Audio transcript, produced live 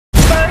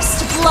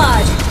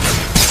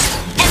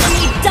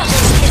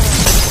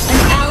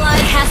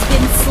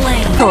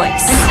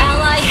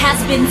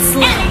been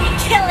slain. Enemy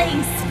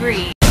killing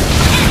spree.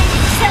 Enemy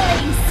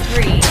killing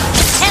spree.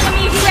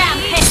 Enemy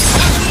rampage.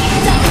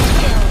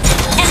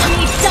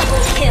 Enemy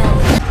double kill.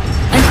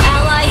 An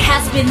ally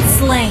has been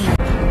slain.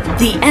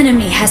 The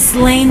enemy has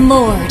slain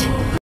Lord.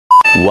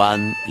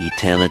 One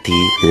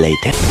eternity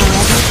later.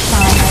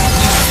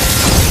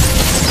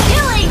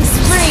 Killing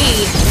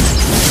spree.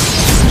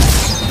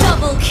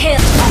 Double kill.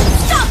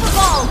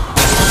 Unstoppable.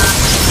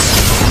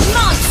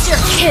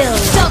 Monster kill.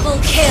 Double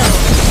kill.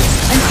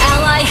 An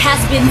ally has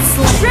been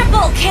slain.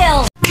 Triple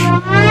kill.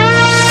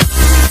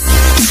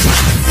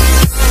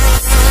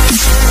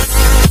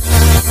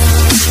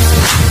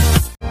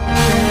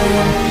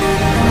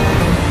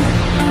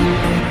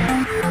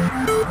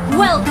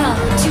 Welcome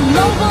to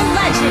Mobile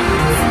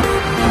Legends!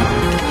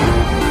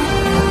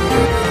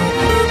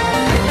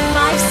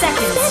 5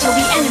 seconds till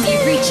the enemy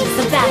reaches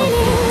the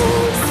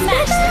battlefield.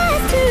 Smash them!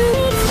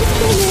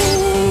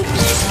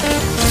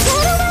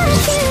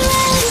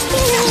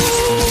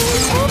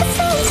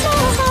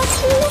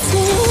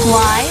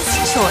 Wise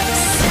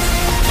choice.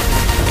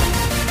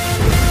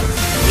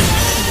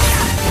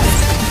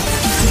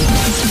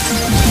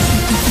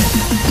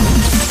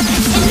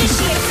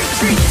 Initiate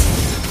retreat!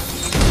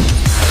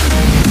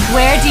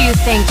 Where do you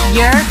think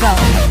you're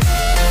going?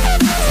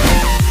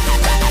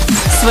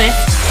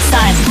 Swift,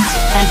 silent,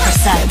 and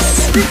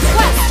precise.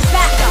 Request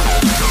backup!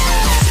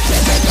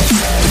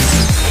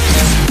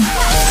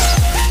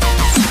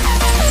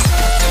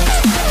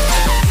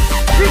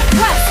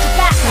 Request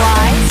backup!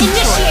 Wise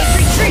initiate choice.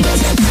 Retreat!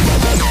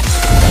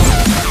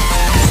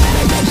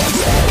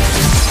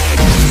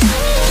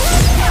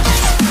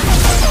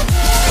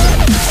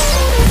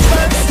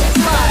 First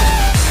blood!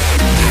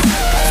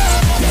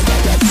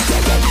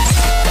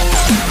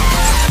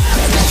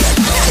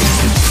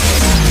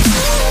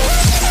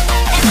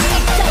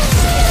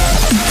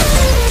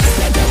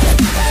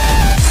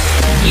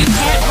 You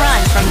can't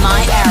run from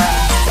my arrow.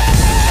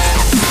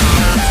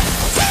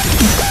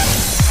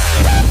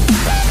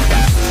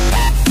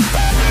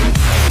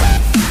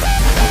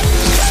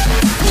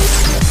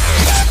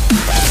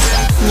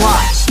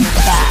 Watch your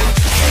back.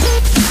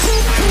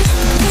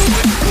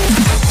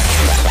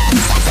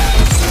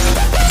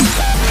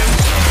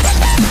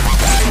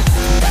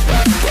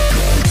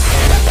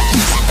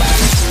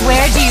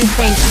 Where do you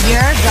think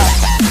you're going?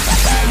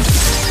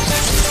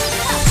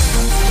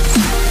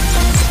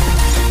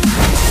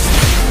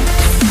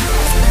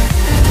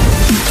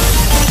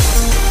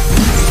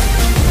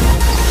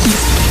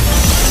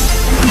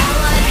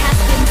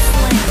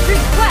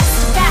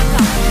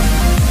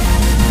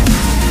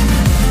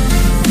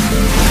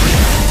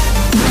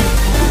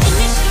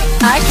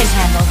 I can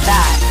handle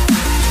that.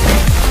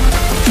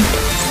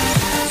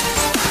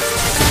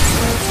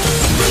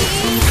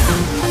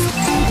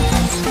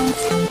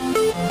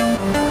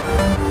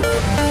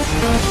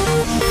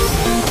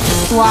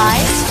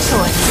 Wise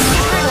choice.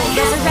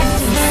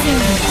 Resurrecting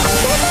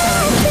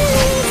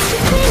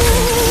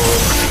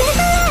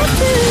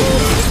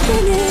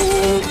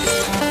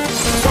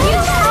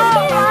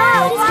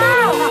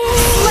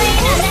Slain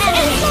an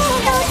enemy.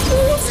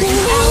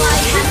 Ally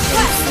has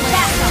pressed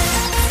backup.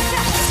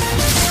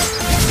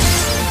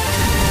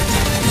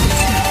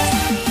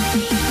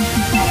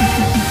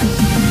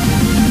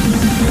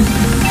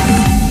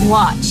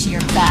 Watch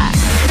your back.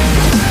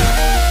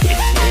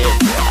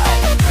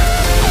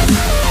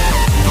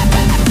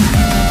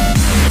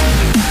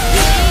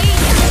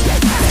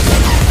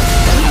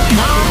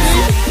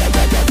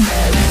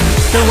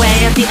 The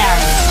way of the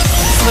arrow.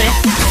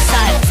 Swift,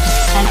 silent,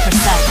 and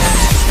precise.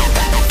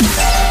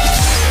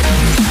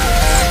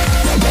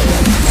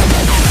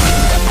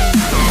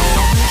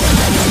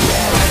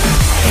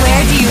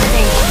 Where do you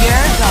think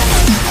you're going?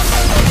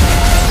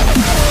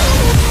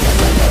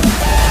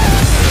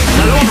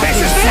 Enemy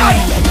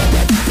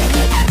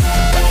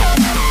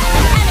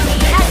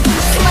has been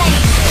slain.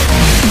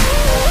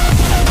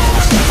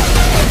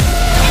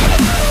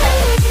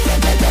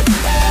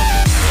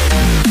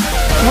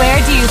 Where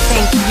do you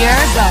think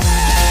you're going?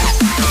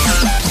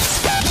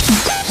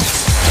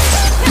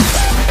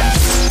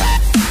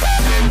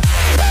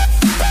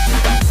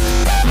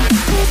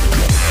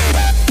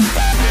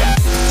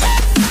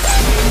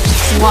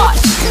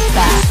 Watch your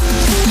back.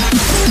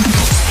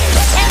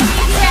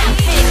 Enemy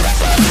rampage.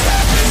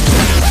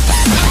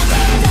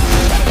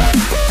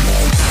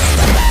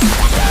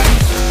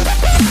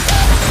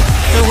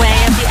 The way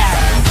of the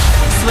arrow.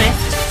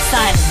 Swift,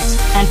 silent,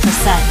 and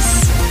precise.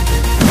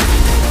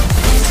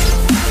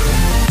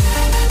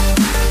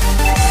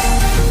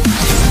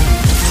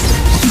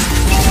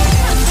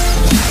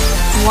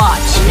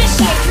 Watch.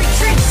 Initiate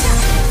retreat.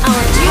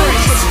 Our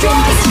turret has been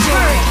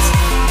destroyed.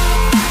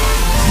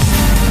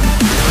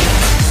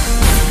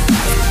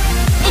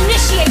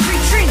 Initiate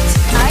retreat.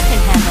 I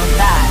can handle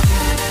that.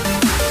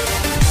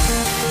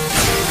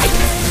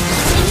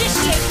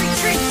 Initiate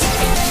retreat.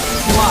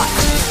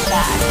 Watch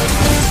that.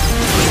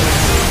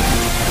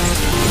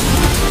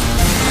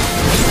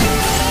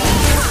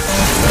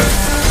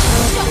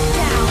 Shut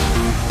down.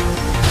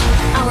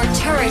 Our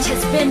turret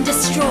has been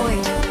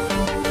destroyed.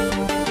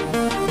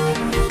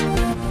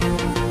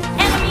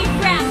 Enemy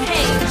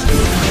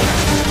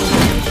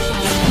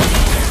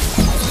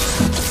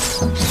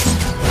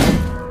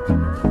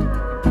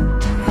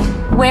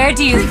Where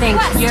do you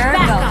think you're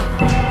going?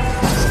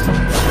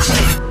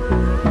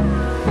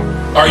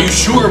 Are you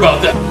sure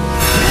about that?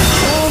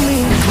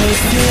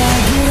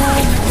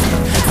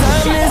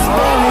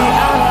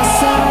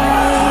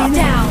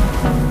 Down.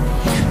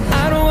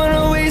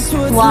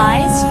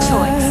 Wise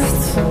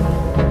choice.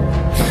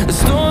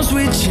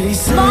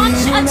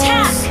 Launch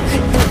attack.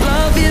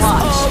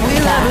 Watch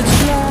that.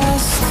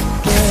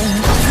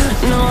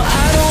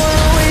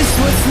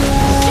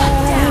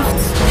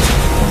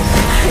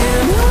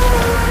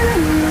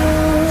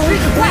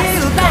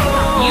 Request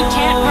backup. You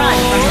can't run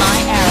from my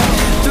arrow.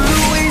 The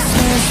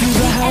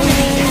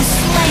enemy has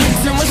slain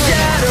the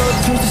traitor.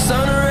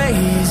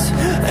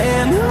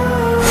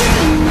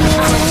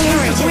 Our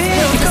turret has been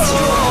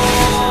destroyed.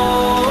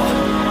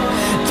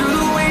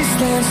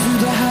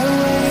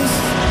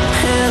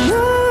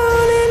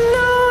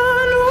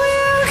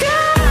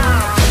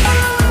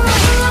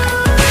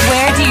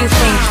 Where do you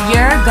think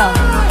you're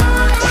going?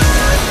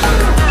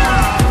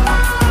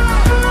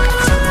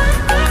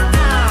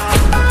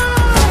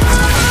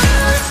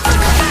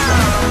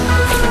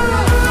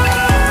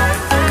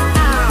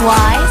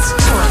 Wise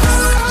choice.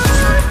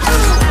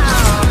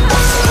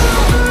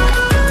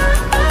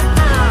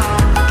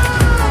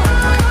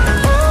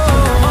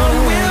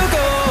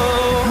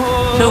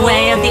 The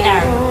way of the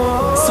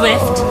arrow.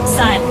 Swift,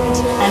 silent,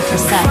 and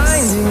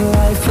precise.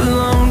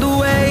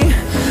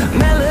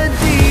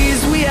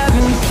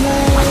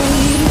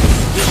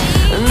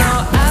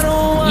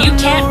 You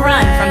can't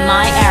run from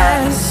my arrow.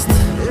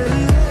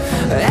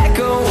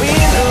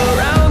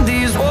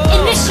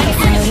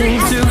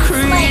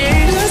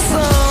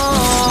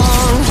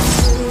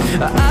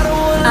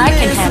 I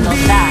can handle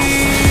that.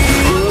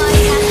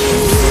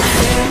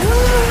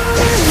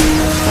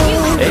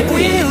 Hey,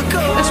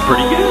 that's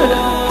pretty good.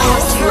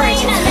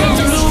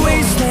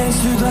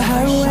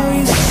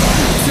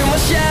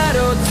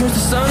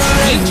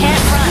 You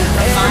can't run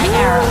from my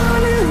arrow.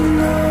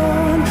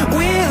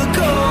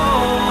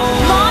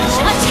 Launch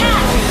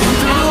attack!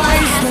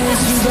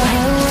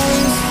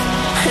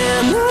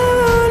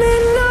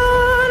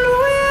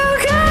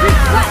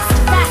 Request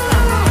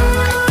backup!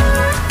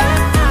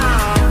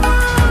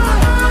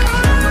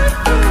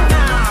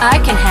 I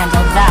can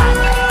handle that.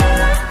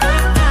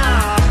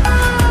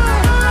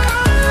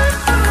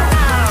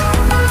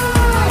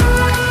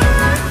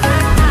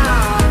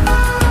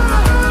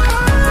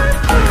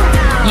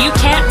 You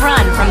can't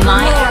run from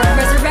my arrow.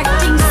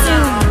 Resurrecting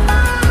soon.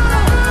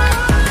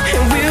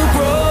 And we'll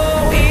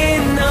grow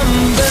in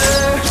number,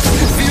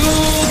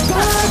 fueled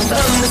by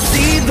them to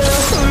see the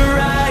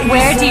horizon.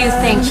 Where do you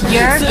think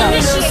you're going?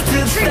 Initiate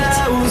retreat.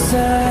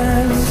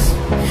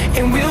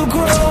 And we'll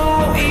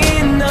grow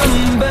in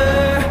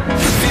number,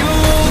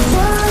 fueled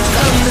by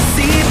them to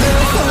see the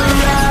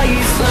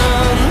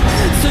horizon.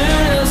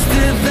 Turn us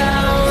to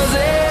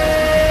thousands.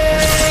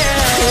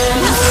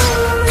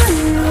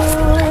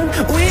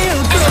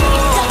 We'll go.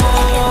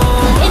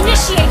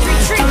 Initiate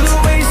retreat.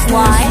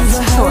 Wise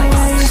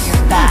choice.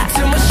 You're back.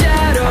 Till my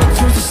shadow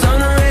turns to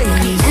sun rays.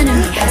 The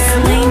enemy has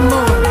slain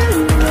Lord.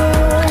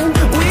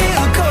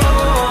 We'll go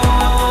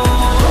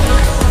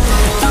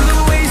through the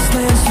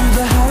wastelands, through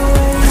the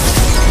highways,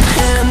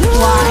 and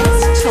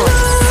Wise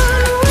choice.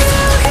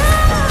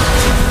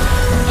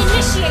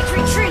 Initiate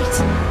retreat.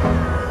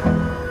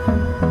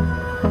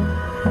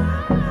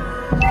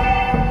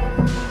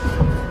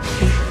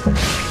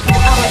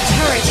 Our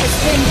turret has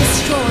been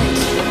destroyed.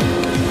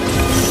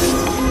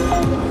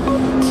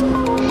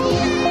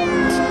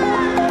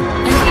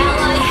 An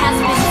ally has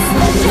been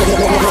slain.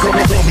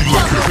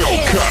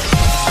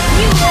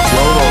 You have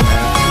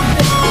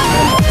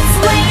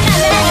slain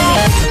an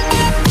enemy.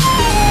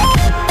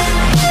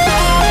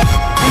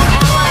 An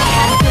ally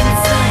has been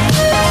slain.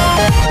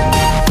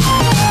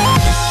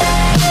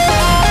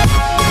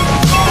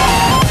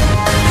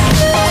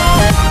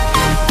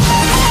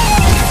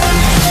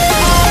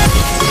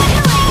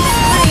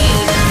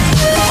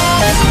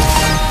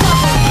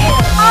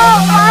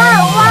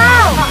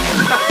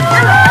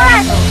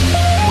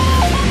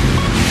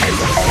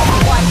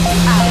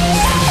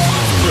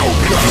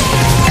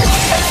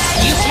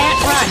 You can't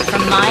run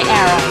from my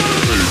arrow.